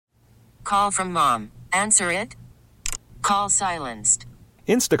Call from mom. Answer it. Call silenced.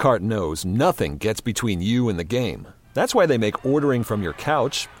 Instacart knows nothing gets between you and the game. That's why they make ordering from your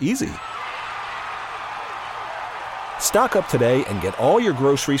couch easy. Stock up today and get all your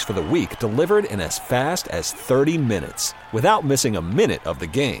groceries for the week delivered in as fast as 30 minutes without missing a minute of the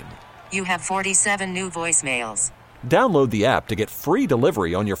game. You have 47 new voicemails. Download the app to get free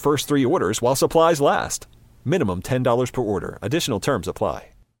delivery on your first 3 orders while supplies last. Minimum $10 per order. Additional terms apply.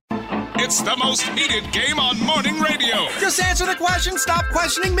 It's the most heated game on morning radio. Just answer the question. Stop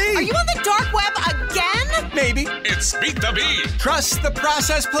questioning me. Are you on the dark web again? Maybe. It's Beat the Bee. Trust the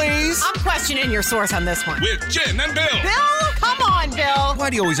process, please. I'm questioning your source on this one. With Jen and Bill. Bill? Come on, Bill. Why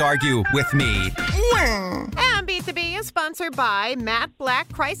do you always argue with me? And Beat the Bee is sponsored by Matt Black,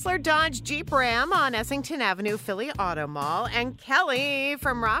 Chrysler Dodge Jeep Ram on Essington Avenue, Philly Auto Mall. And Kelly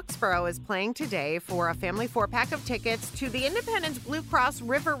from Roxborough is playing today for a family 4-pack of tickets to the Independence Blue Cross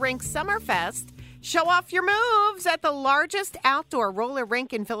River Rink Summerfest. Show off your moves at the largest outdoor roller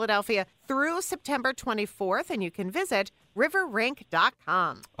rink in Philadelphia through September 24th, and you can visit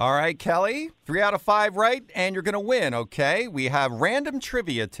riverrink.com. All right, Kelly. 3 out of 5 right, and you're going to win, okay? We have random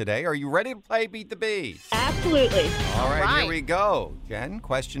trivia today. Are you ready to play Beat the Bee? Absolutely. All right, here we go. Jen,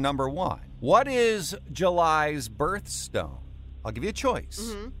 question number 1. What is July's birthstone? I'll give you a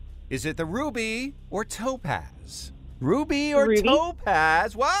choice. Is it the ruby or topaz? Ruby or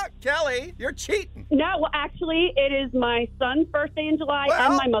topaz? What? Kelly, you're cheating. No, well, actually, it is my son's birthday in July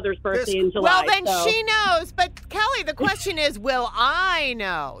and my mother's birthday in July. Well, then she knows. But, Kelly, the question is, will I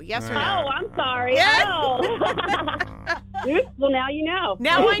know? Yes or no? Oh, I'm sorry. Yes. Oh. Oops, well, now you know.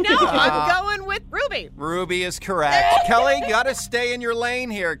 Now I know. I'm going with Ruby. Ruby is correct. Kelly, you got to stay in your lane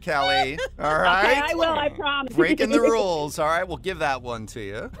here, Kelly. All right? Okay, I will, I promise. Breaking the rules. All right, we'll give that one to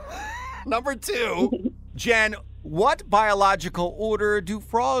you. Number 2, Jen, what biological order do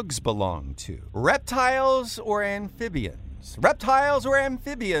frogs belong to? Reptiles or amphibians? Reptiles or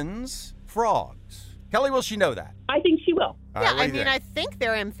amphibians? Frogs. Kelly, will she know that? I think she will. Yeah, I mean, I think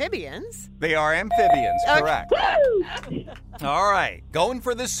they're amphibians. They are amphibians, correct. Woo! All right, going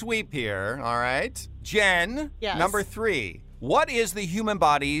for the sweep here, all right? Jen, number 3. What is the human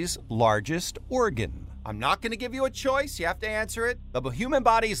body's largest organ? I'm not going to give you a choice. You have to answer it. The human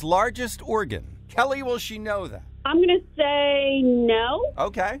body's largest organ. Kelly, will she know that? I'm going to say no.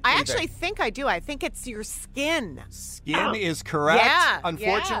 Okay. I actually think I do. I think it's your skin. Skin is correct. Yeah.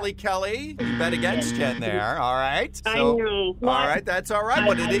 Unfortunately, Kelly, you bet against Jen there. All right. I know. All right, that's all right. I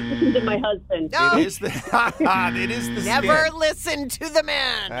listened to my husband. No. It is the Never skin. listen to the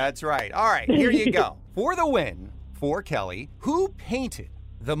man. That's right. All right, here you go. For the win, for Kelly, who painted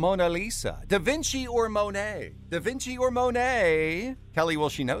the Mona Lisa? Da Vinci or Monet? Da Vinci or Monet? Kelly, will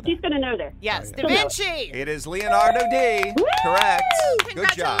she know that? She's going to know that. Yes, Da Vinci. It is Leonardo D. Woo! Correct. Good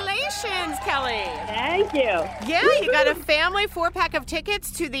job. Congratulations, Kelly. Thank you. Yeah, you got a family 4-pack of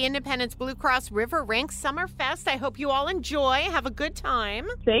tickets to the Independence Blue Cross River Rink Summerfest. I hope you all enjoy. Have a good time.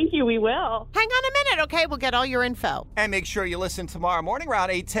 Thank you. We will. Hang on a minute, okay? We'll get all your info. And make sure you listen tomorrow morning around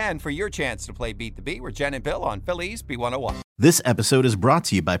 8:10 for your chance to play Beat the Bee with Jen and Bill on Phillies B101. This episode is brought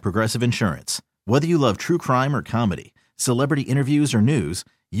to you by Progressive Insurance. Whether you love true crime or comedy, celebrity interviews or news,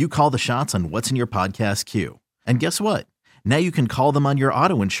 you call the shots on what's in your podcast queue. And guess what? Now you can call them on your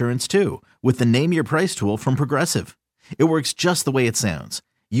auto insurance too with the Name Your Price tool from Progressive. It works just the way it sounds.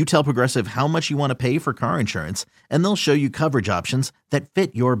 You tell Progressive how much you want to pay for car insurance, and they'll show you coverage options that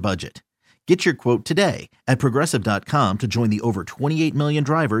fit your budget. Get your quote today at Progressive.com to join the over 28 million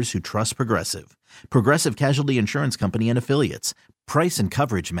drivers who trust Progressive. Progressive Casualty Insurance Company and Affiliates. Price and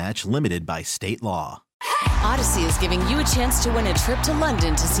coverage match limited by state law. Odyssey is giving you a chance to win a trip to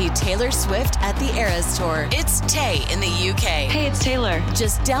London to see Taylor Swift at the Eras Tour. It's Tay in the UK. Hey, it's Taylor.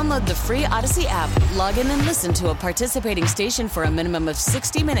 Just download the free Odyssey app, log in and listen to a participating station for a minimum of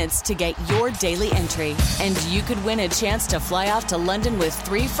 60 minutes to get your daily entry. And you could win a chance to fly off to London with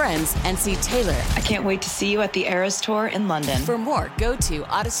 3 friends and see Taylor. I can't wait to see you at the Eras Tour in London. For more, go to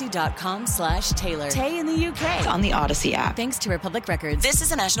odyssey.com/Taylor. Tay in the UK. It's on the Odyssey app. Thanks to Republic Records. This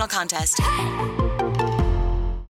is a national contest.